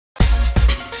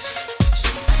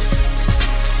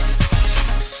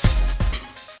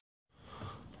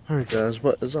Alright guys,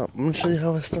 what is up? I'm gonna show you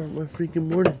how I start my freaking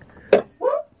morning.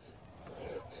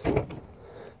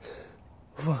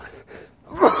 Fuck.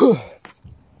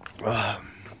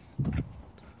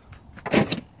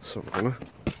 So we're gonna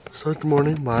start the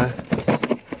morning by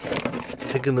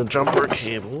taking the jumper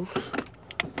cables,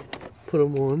 put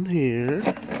them on here,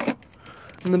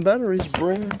 and the battery's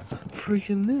brand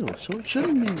freaking new, so it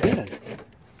shouldn't be dead.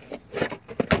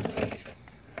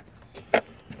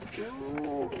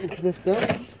 Connect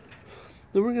that.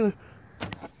 Then we're gonna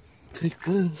take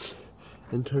this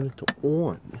and turn it to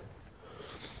on.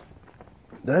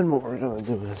 Then what we're gonna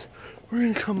do is we're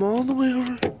gonna come all the way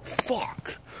over.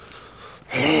 Fuck.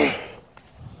 If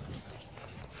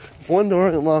one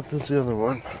door ain't locked, it's the other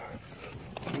one.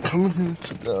 Come in here,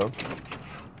 sit down.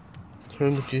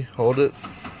 Turn the key, hold it.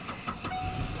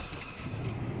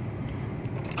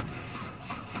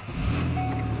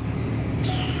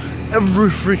 Every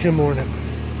freaking morning.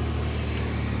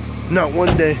 Not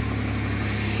one day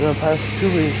in the past 2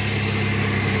 weeks.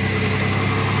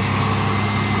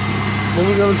 Then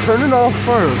we're gonna turn it off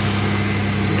first.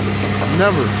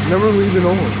 Never leave it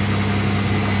on.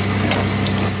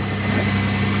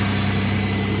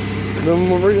 Then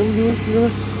what we're gonna do is we're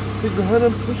gonna take the hood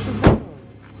and push it down.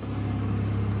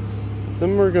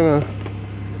 Then we're gonna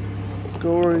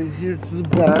go right here to the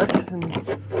back and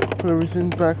put everything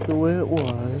back the way it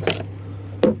was.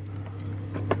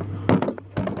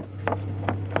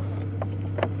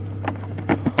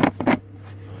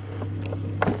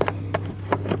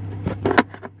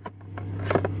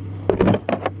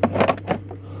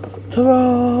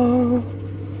 Ta-da!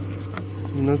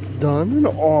 And that's done and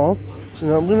off. So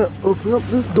now I'm gonna open up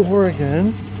this door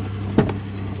again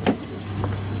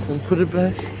and put it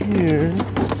back here.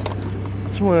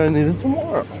 That's what I need it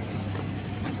tomorrow.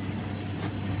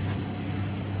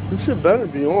 This shit better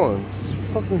be on.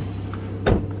 It's fucking.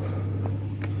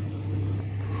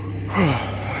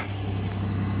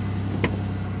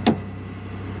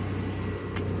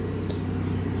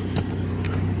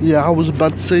 Yeah, I was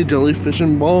about to say jellyfish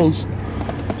and balls.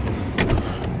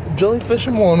 Jellyfish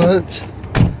and walnuts.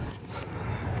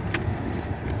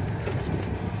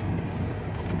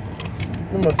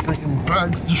 And my freaking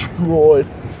bag's destroyed.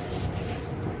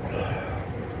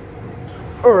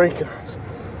 Alright guys,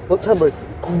 let's have a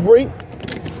great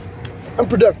and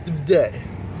productive day.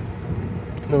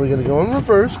 Now we're gonna go in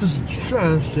reverse because it's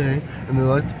trash day and they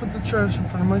like to put the trash in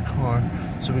front of my car.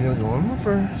 So we're gonna go in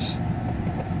reverse.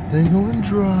 Then go and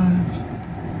drive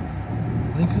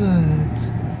like that,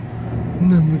 and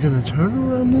then we're gonna turn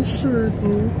around this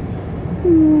circle.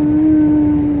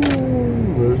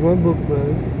 There's my book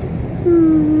bag.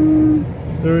 Then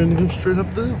we're gonna go straight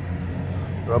up the hill,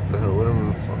 or up the hill, whatever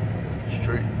the fuck,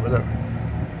 straight, whatever.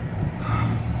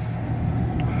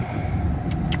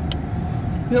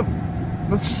 Yep,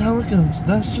 that's just how it goes.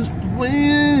 That's just the way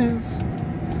it is.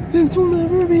 This will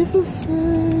never be the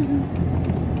same.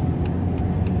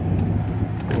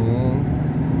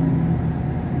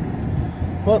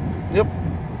 But, yep,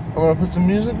 I'm gonna put some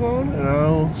music on and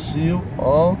I'll see you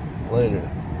all later.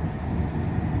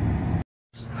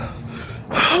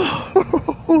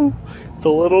 It's a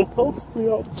little toasty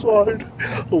outside.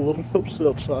 A little toasty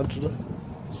outside today.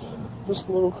 Just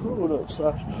a little cold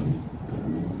outside.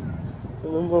 And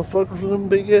them motherfuckers with them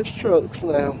big ass trucks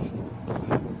now.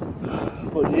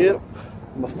 But yep,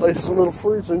 my face is a little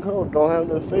freezing cold. Don't have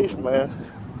no face mask.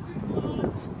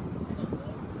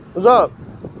 What's up?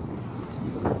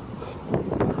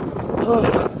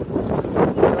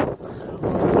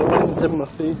 In my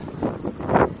feet.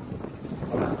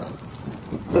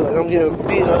 Feel like I'm getting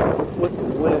beat up with the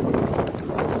wind.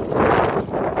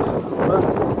 But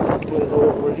I'm gonna go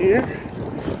over here,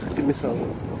 give me some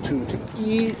food to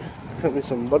eat, cut me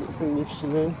some Butterfingers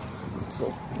today.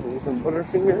 So give me some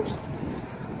Butterfingers,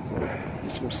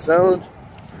 some salad,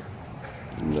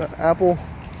 and an apple,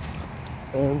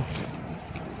 and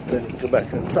then go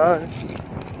back inside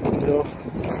and go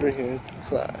freaking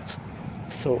class.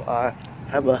 So I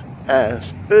have a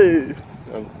ass. Hey!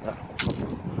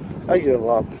 I get a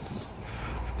lot.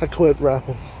 I quit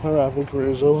rapping. My rapping career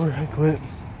is over. I quit.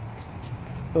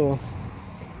 Oh,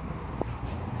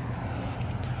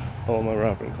 my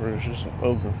rapping career is just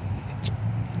over.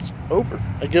 It's over.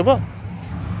 I give up.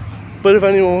 But if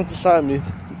anyone wants to sign me,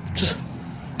 just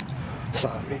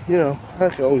sign me. You know, I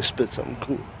can always spit something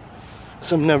cool.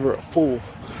 Cause I'm never a fool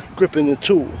gripping the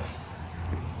tool.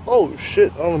 Oh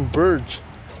shit, all them birds.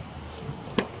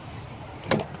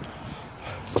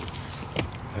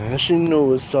 I actually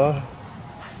know it's but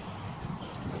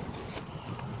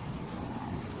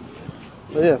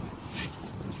yeah.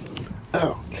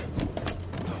 Ouch.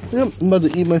 Yep, I'm about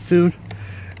to eat my food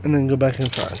and then go back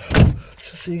inside.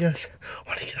 So see you guys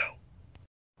when I get out.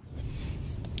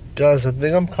 Guys, I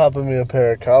think I'm copping me a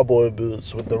pair of cowboy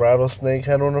boots with the rattlesnake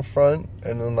head on the front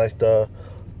and then like the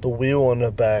wheel on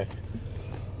the back.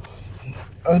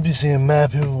 I'd be seeing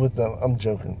mad people with them. I'm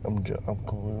joking. I'm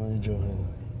completely joking.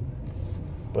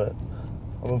 But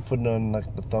I'm gonna put it on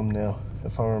like the thumbnail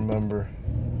if I remember,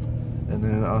 and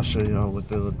then I'll show y'all what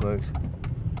they look like.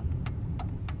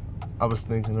 I was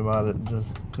thinking about it just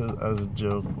as a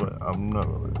joke, but I'm not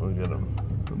really gonna get them.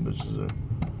 Them bitches are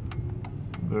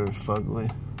very fugly.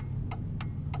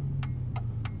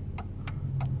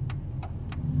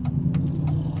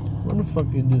 What the fuck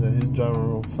he did that? He was driving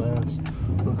real fast,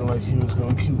 looking like he was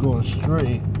gonna keep going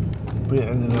straight, but he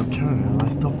ended up turning.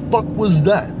 Like, the fuck was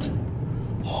that?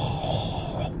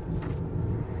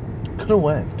 Could've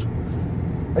went.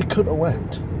 I could've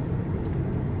went.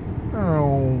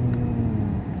 Oh.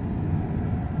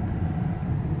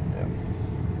 Yeah.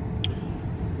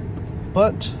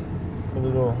 But I'm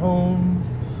gonna go home,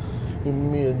 give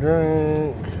me a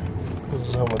drink. This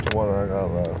is how much water I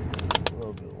got left. A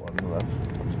little bit of water left.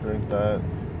 Let's drink that.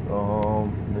 Go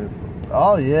home.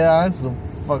 Oh yeah, it's a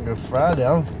fucking Friday.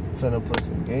 I'm finna play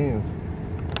some games.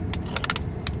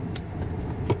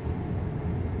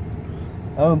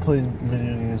 I haven't played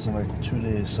video games in like 2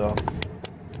 days, so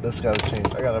that's gotta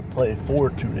change. I gotta play for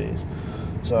 2 days.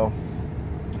 So,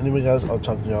 anyway guys, I'll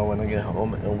talk to y'all when I get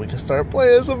home and we can start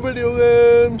playing some video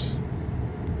games.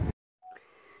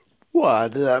 Why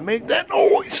did I make that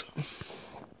noise?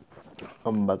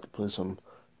 I'm about to play some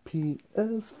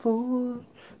PS4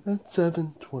 at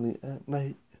 7:20 at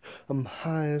night. I'm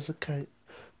high as a kite,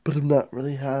 but I'm not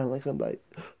really high like a knight.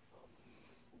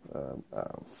 I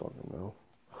don't fucking know.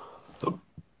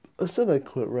 I said I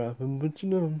quit rapping, but you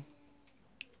know,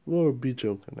 Laura B.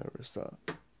 joke can never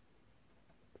stop.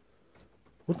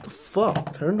 What the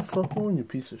fuck? Turn the fuck on, you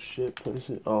piece of shit. Place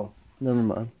it. Oh, never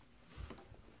mind.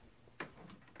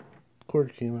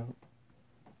 Cord came out.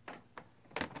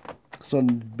 Some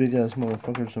big ass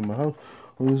motherfuckers in my house.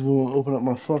 I was gonna open up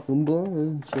my fucking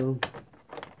blind, so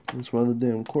that's why the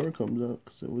damn cord comes out,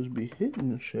 because it was be hitting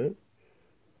the shit.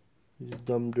 These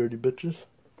dumb dirty bitches.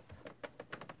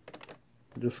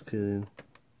 Just kidding.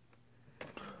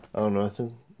 I don't know, I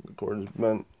think the cord is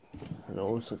bent. It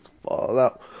always likes to fall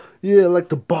out. Yeah, I like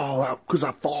to ball out, because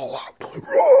I fall out.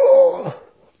 Roar!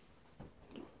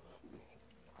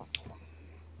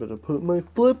 Better put my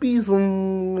flippies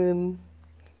on.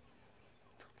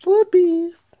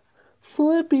 Flippies.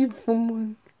 Flippies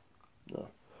on.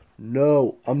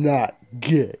 No, I'm not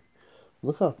gay.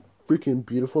 Look how freaking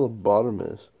beautiful the bottom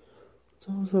is. What's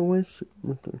all that white shit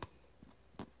right there?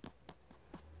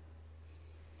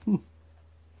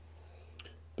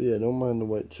 But yeah, don't mind the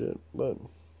white shit, but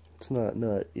it's not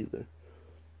either.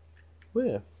 But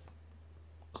yeah,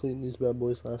 cleaned these bad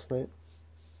boys last night.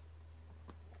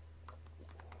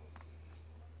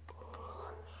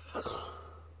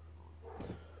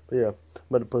 But yeah, I'm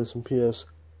about to play some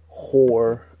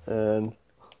PS4 and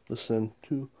listen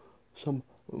to some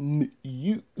what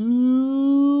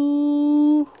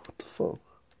the fuck?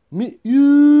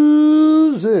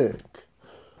 Music.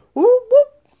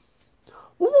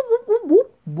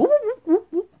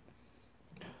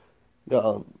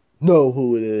 Y'all know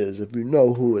who it is. If you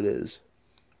know who it is.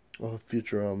 Oh,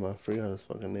 Futurama. I forgot his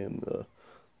fucking name.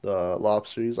 The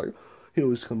lobster. He's like, he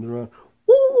always comes around.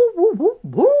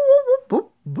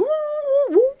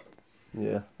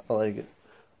 Yeah, I like it.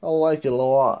 I like it a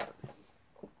lot.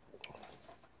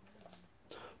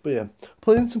 But yeah,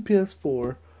 playing some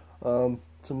PS4, some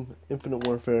Infinite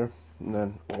Warfare, and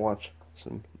then watch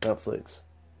some Netflix,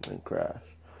 and then crash.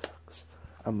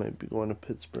 I might be going to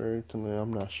Pittsburgh tonight.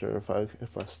 I'm not sure if I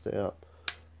stay up.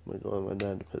 I'm gonna go with my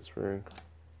dad to Pittsburgh.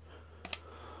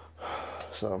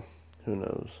 So who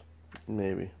knows?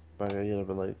 Maybe. But I gotta get up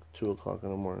at like 2 o'clock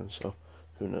in the morning. So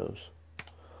who knows?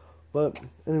 But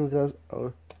anyway, guys,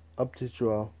 I'll update you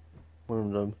all when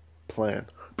I'm done playing.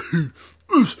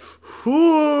 Peace.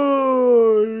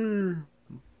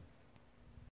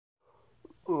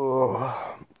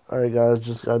 Alright, guys,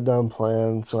 just got done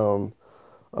playing some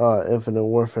Infinite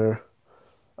Warfare.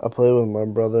 I play with my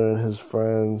brother and his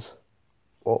friends.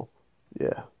 Well,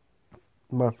 yeah.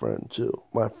 My friend too.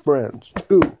 My friends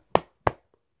too.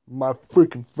 My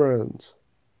freaking friends.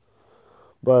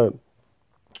 But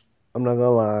I'm not gonna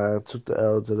lie, I took the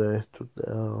L today. Took the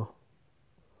L.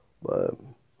 But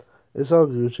it's all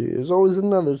Gucci. There's always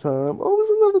another time. Always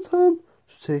another time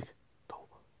to take the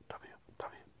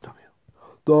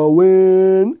the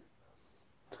win.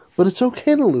 But it's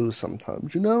okay to lose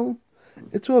sometimes, you know?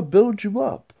 It's what builds you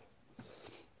up.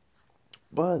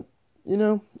 But, you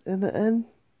know, in the end,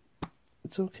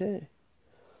 It's okay.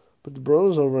 But the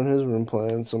bro's over in his room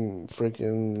playing some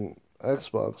freaking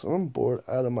Xbox, and I'm bored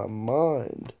out of my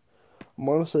mind. I'm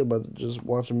honestly about to just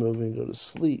watch a movie and go to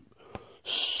sleep.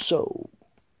 So,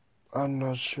 I'm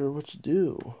not sure what to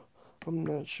do.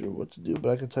 But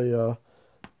I can tell y'all,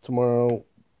 tomorrow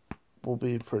will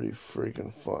be pretty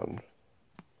freaking fun.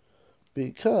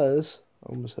 Because,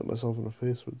 I almost hit myself in the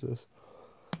face with this.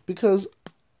 Because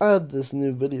I have this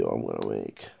new video I'm going to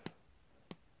make.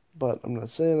 But I'm not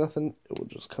saying nothing. It will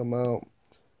just come out.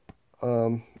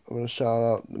 I'm going to shout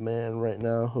out the man right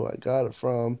now who I got it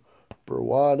from.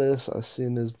 Brawadis. I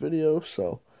seen his video,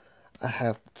 so I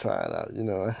have to try it out.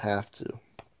 I have to.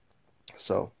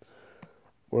 So,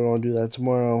 we're going to do that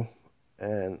tomorrow.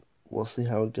 And we'll see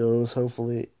how it goes.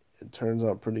 Hopefully, it turns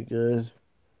out pretty good.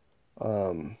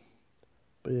 But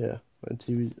yeah, my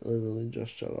TV literally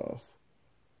just shut off.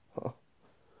 Huh.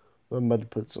 I'm about to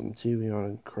put some TV on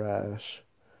and crash.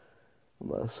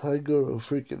 Unless I go to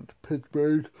freaking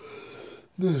Pittsburgh.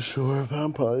 Not sure, but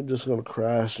I'm probably just gonna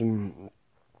crash and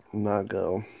not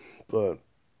go. But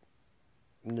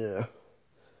yeah.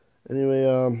 Anyway,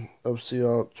 I'll see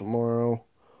y'all tomorrow.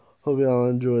 Hope y'all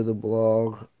enjoy the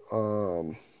vlog.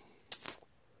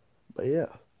 But yeah.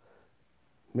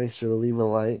 Make sure to leave a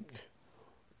like,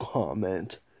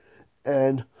 comment,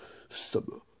 and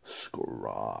subscribe.